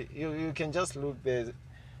 Maybe you can just look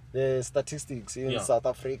the statistics in South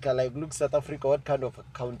Africa. Like, look, South Africa, what kind of a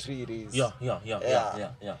country it is. Yeah.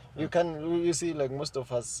 You see, like, most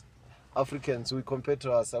of us Africans, we compare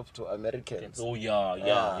to ourselves to Americans. Oh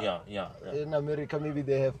yeah. In America, maybe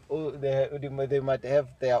they might have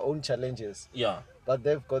their own challenges. Yeah. But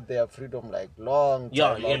they've got their freedom like long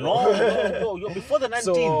time ago. long before the 19s.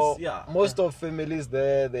 So most of families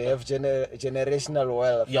there, they have generational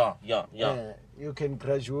wealth. Yeah. You can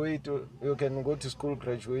graduate, you can go to school,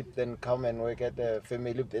 graduate, then come and work at a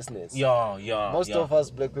family business. Most of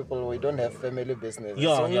us black people, we don't have family business. It's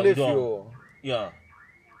only few.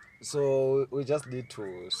 So we just need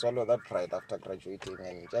to swallow that pride after graduating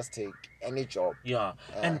and just take any job.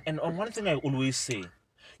 And on one thing I always say,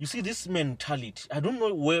 you see, this mentality, I don't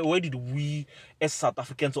know where did we as South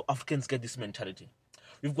Africans or Africans get this mentality.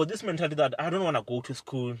 We've got this mentality that I don't want to go to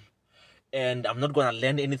school and I'm not going to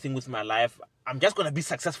learn anything with my life. I'm just going to be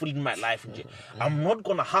successful in my life. I'm not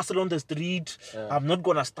going to hustle on the street. I'm not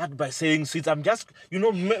going to start by saying sweets. I'm just,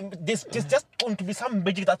 there's just going to be some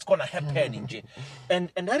magic that's going to happen.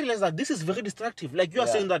 And I realize that this is very destructive. Like you are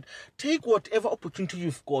saying that take whatever opportunity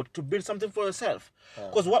you've got to build something for yourself.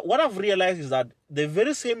 Because what I've realized is that the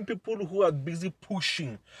very same people who are busy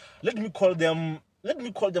pushing, let me call them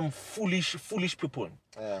foolish people.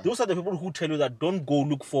 Those are the people who tell you that don't go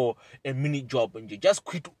look for a mini job and just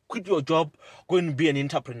quit your job, go and be an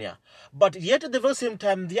entrepreneur. But yet at the very same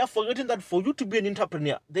time, they are forgetting that for you to be an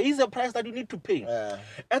entrepreneur, there is a price that you need to pay.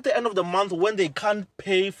 At the end of the month, when they can't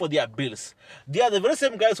pay for their bills, they are the very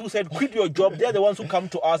same guys who said quit your job. They are the ones who come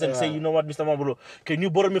to us and say, you know what, Mr. Mabolo, can you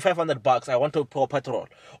borrow me $500? I want to pay petrol.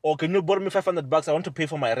 Or can you borrow me $500? I want to pay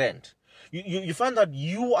for my rent. You find that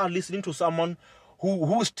you are listening to someone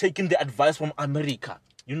who's taking the advice from America.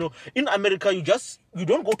 In America, you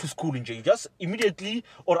don't go to school in jail. You just immediately,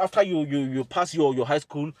 or after you pass your high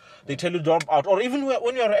school, they tell you drop out. Or even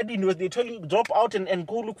when you're at university, they tell you drop out and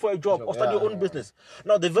go look for a job or start your own business.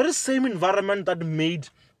 Now, the very same environment that made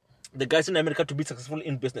the guys in America to be successful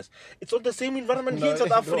in business, it's not the same environment here in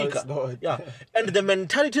South Africa. And the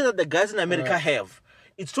mentality that the guys in America have,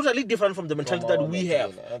 it's totally different from the mentality that we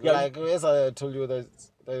have. Like as I told you, that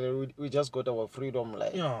we just got our freedom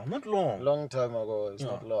not long time ago. It's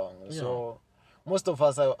not long. So most of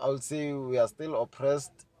us, I would say, we are still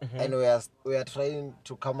oppressed, and we are trying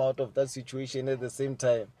to come out of that situation at the same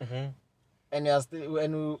time. And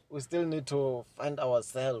we still need to find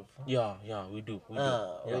ourselves. We do.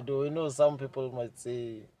 We do. We know some people might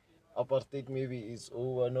say apartheid maybe is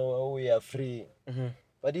over. No, we are free.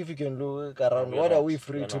 But if you can look around, what are we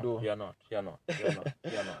free to do? You're not.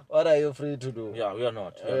 What are you free to do? We are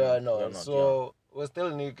not. So we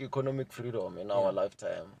still need economic freedom in our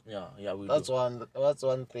lifetime. We that's do. That's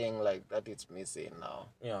one thing like that it's missing now.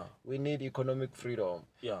 We need economic freedom.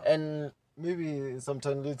 And maybe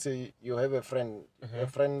sometimes, let's say you have a friend. A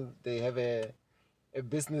friend, they have a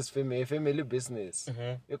family business.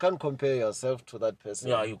 You can't compare yourself to that person.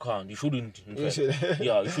 You can't. You shouldn't. You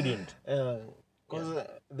shouldn't. Because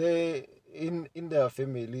they in their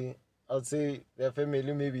family, I'd say their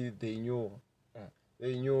family, maybe they knew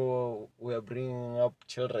we are bringing up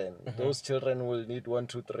children. Those children will need 1,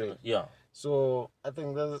 2, 3. So I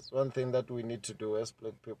think that's one thing that we need to do as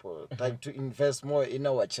black people, like to invest more in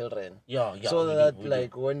our children. So that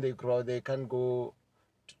when they grow, they can go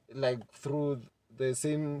through the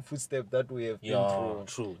same footsteps that we have been through.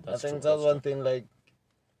 True. I think that's one thing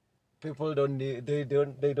people don't need, they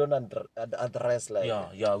don't address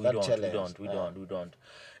we don't.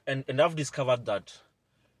 And I've discovered that,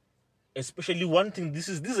 especially one thing, this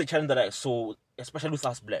is a challenge that I saw, especially with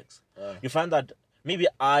us blacks. You find that maybe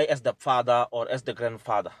I, as the father or as the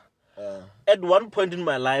grandfather, at one point in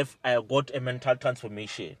my life, I got a mental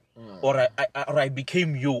transformation, or I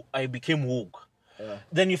became woke.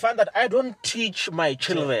 Then you find that I don't teach my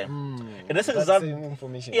children. And that's same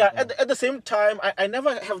information. At the same time, I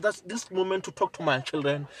never have this moment to talk to my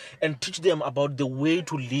children and teach them about the way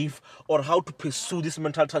to live or how to pursue this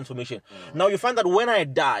mental transformation. Now you find that when I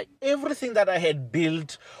die, everything that I had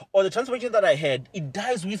built or the transformation that I had, it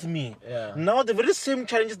dies with me. Now the very same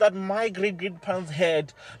challenges that my great-great-parents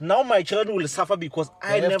had, now my children will suffer because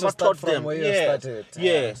I never taught them.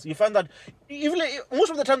 Yes. You find that even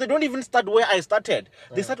most of the time they don't even start where I started.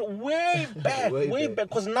 They start way back, way back.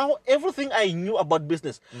 Because now everything I knew about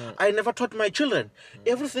business, I never taught my children.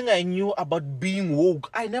 Everything I knew about being woke,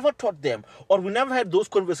 I never taught them, or we never had those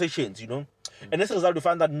conversations. And as a result, we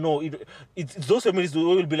find that no, it's those families who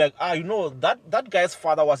will be like, that guy's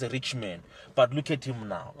father was a rich man, but look at him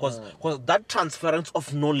now, because that transference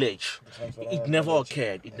of knowledge, it never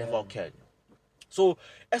occurred. It never occurred. So,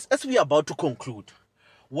 as we are about to conclude,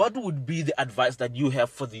 what would be the advice that you have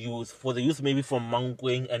for the youth maybe from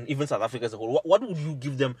Mankweng and even South Africa as a whole? What would you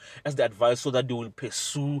give them as the advice so that they will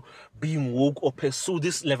pursue being woke or pursue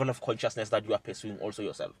this level of consciousness that you are pursuing also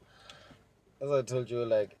yourself? As I told you,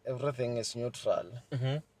 like, everything is neutral.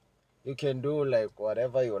 You can do like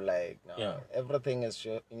whatever you like now. Yeah. Everything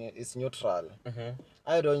is neutral.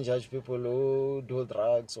 I don't judge people who do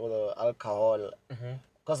drugs or the alcohol.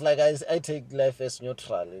 Because like I take life as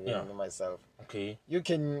neutral even myself. Okay. You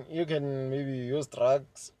can maybe use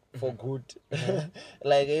drugs for good.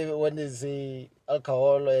 Like when they say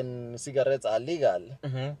alcohol and cigarettes are legal,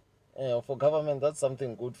 for government that's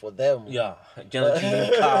something good for them. Yeah, generating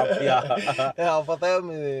income. Yeah. Yeah, for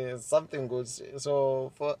them it's something good.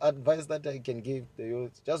 So for advice that I can give the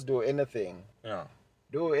youth, just do anything. Yeah.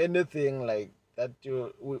 Do anything like that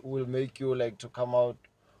will make you like to come out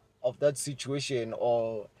of that situation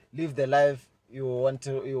or live the life you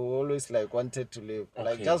always like wanted to live. Okay.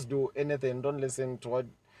 Like just do anything. Don't listen to what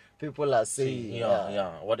people are saying.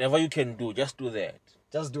 Yeah. Whatever you can do, just do that.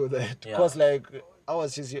 Just do that. Because like our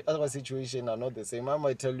situation are not the same. I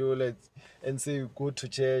might tell you and say go to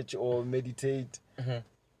church or meditate.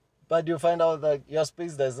 But you find out that your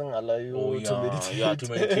space doesn't allow you to meditate. Yeah, to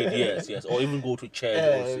meditate, yes. Or even go to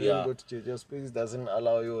church. Go to church. Your space doesn't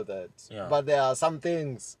allow you that. Yeah. But there are some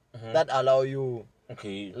things that allow you,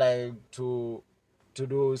 okay, like to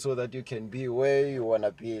do so that you can be where you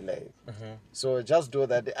wanna be. Like, so just do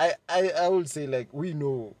that. I would say like we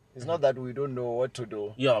know. It's not that we don't know what to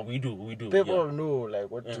do. Yeah, we do. People know like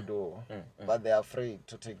what to do, but they're afraid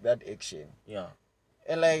to take that action. Yeah.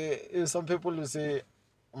 And like some people who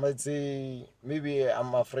might say maybe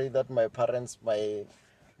I'm afraid that my parents might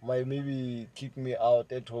maybe kick me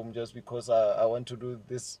out at home just because I want to do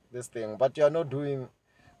this thing. But you're not doing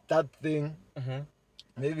that thing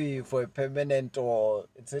maybe for a permanent or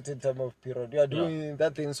a certain time of period. You are doing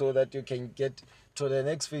that thing so that you can get to the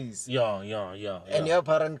next phase. Yeah. And your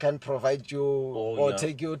parent can provide you or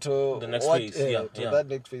take you to the next phase. That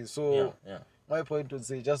next phase. So yeah. My point would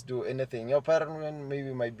say just do anything. Your parent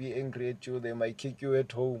maybe might be angry at you, they might kick you at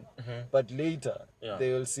home, but later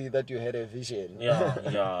they will see that you had a vision.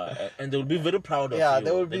 Yeah, and they will be very proud of you. Yeah,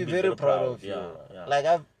 they will be very proud of you. Yeah. Like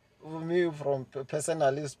from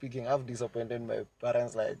personally speaking, I've disappointed my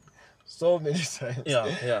parents like so many times.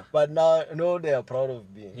 Yeah. But now, no, they are proud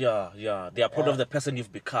of me. Yeah. They are proud of the person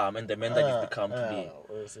you've become and the man that you've become today.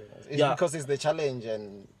 It's because it's the challenge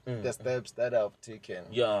and the steps that I've taken.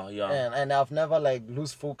 Yeah. And I've never like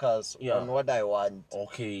lose focus on what I want.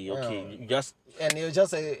 Okay. You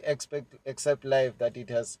just accept life that it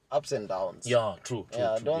has ups and downs. Yeah, true.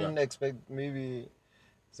 Don't expect maybe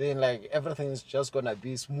saying like everything's just gonna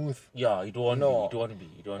be smooth. Yeah, it won't be.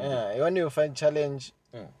 When you find challenge,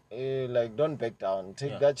 like don't back down.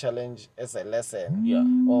 Take that challenge as a lesson. Yeah.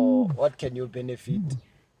 Or what can you benefit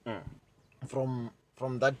from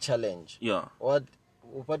that challenge? Yeah. What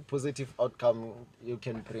positive outcome you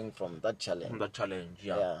can bring from that challenge? From that challenge,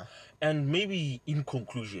 yeah. And maybe in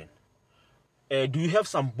conclusion, do you have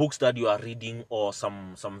some books that you are reading or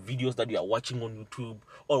some videos that you are watching on YouTube,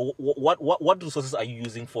 or what resources are you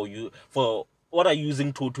using what are you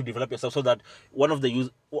using to develop yourself, so that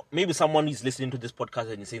maybe someone is listening to this podcast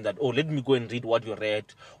and is saying that, let me go and read what you read,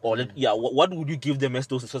 or what would you give them as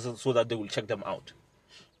those resources so that they will check them out?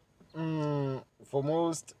 For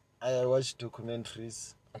most, I watch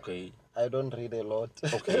documentaries. Okay. I don't read a lot.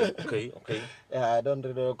 Okay. Yeah, I don't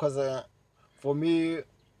read a lot because for me,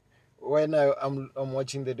 when I'm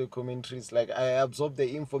watching the documentaries, like I absorb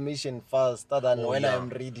the information faster than when I'm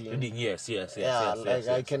reading. Yes.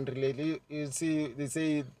 I can relate. You see, they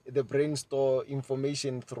say the brain store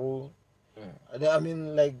information through. I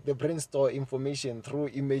mean, like the brain store information through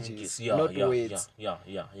images, not words. Yeah.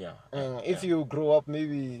 If you grow up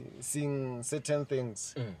maybe seeing certain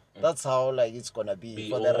things, that's how like it's gonna be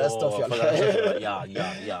for the rest of your life.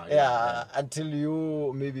 Yeah. Until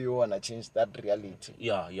you wanna change that reality.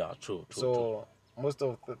 Yeah. True. So most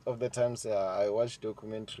of the times, I watch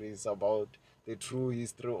documentaries about the true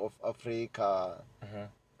history of Africa.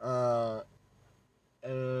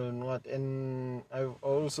 And I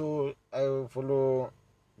follow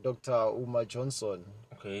Dr. Uma Johnson.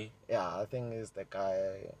 Okay. Yeah, I think he's the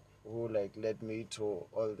guy. who like led me to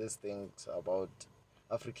all these things about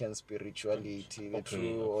African spirituality, the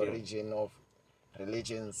true origin of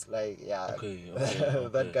religions. Like, yeah,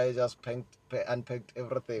 that guy just unpacked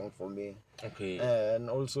everything for me. And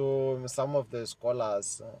also some of the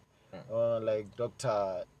scholars, like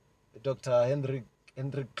Dr.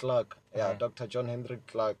 Hendrik Clark, Dr. John Hendrik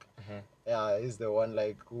Clark, he's the one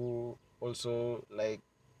like who also like,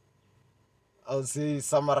 I'll say,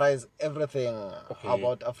 summarize everything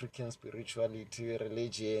about African spirituality,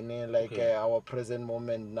 religion, like our present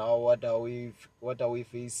moment now. What are we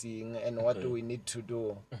facing, and what do we need to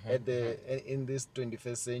do in this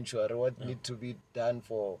 21st century? What need to be done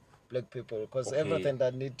for Black people? Because everything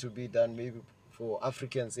that need to be done, maybe for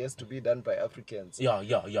Africans, has to be done by Africans.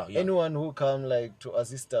 Anyone who come like to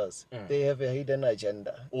assist us, they have a hidden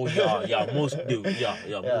agenda. Most do. Most do.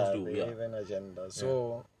 They have an agenda.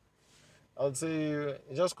 So I would say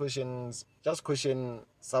just question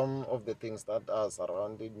some of the things that are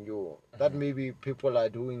surrounding you that maybe people are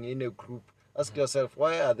doing in a group. Ask yourself,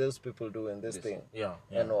 why are those people doing this thing?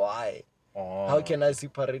 And why? How can I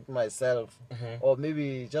separate myself? Or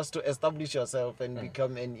maybe just to establish yourself and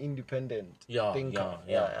become an independent thinker.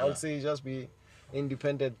 I would say just be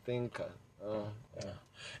independent thinker.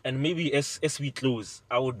 And maybe as we close,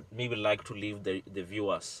 I would maybe like to leave the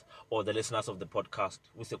viewers or the listeners of the podcast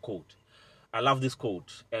with a quote. I love this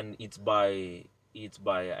quote, and it's by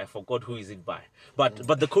I forgot who is it by, but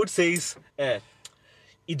the quote says,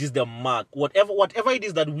 "It is the mark. Whatever it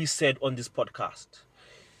is that we said on this podcast,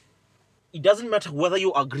 it doesn't matter whether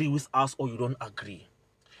you agree with us or you don't agree,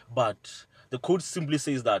 but the quote simply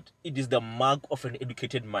says that it is the mark of an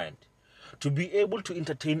educated mind to be able to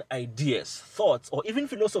entertain ideas, thoughts, or even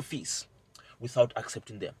philosophies without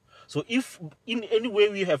accepting them. So if in any way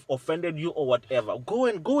we have offended you or whatever, go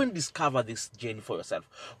and discover this journey for yourself.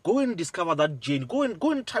 Go and discover that journey. Go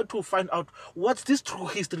and try to find out what's this true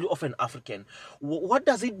history of an African. What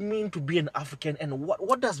does it mean to be an African, and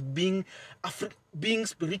what does being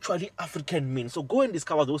spiritually African mean? So go and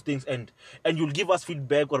discover those things, and you'll give us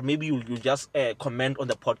feedback, or maybe you'll just comment on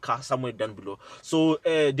the podcast somewhere down below. So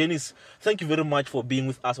Dennis, thank you very much for being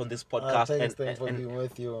with us on this podcast. Thanks for being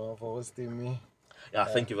with you, for hosting me.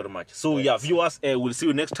 Thank you very much. So viewers, we'll see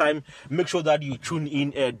you next time. Make sure that you tune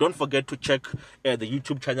in. Don't forget to check the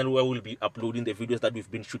YouTube channel where we'll be uploading the videos that we've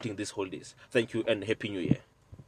been shooting these holidays. Thank you and Happy New Year.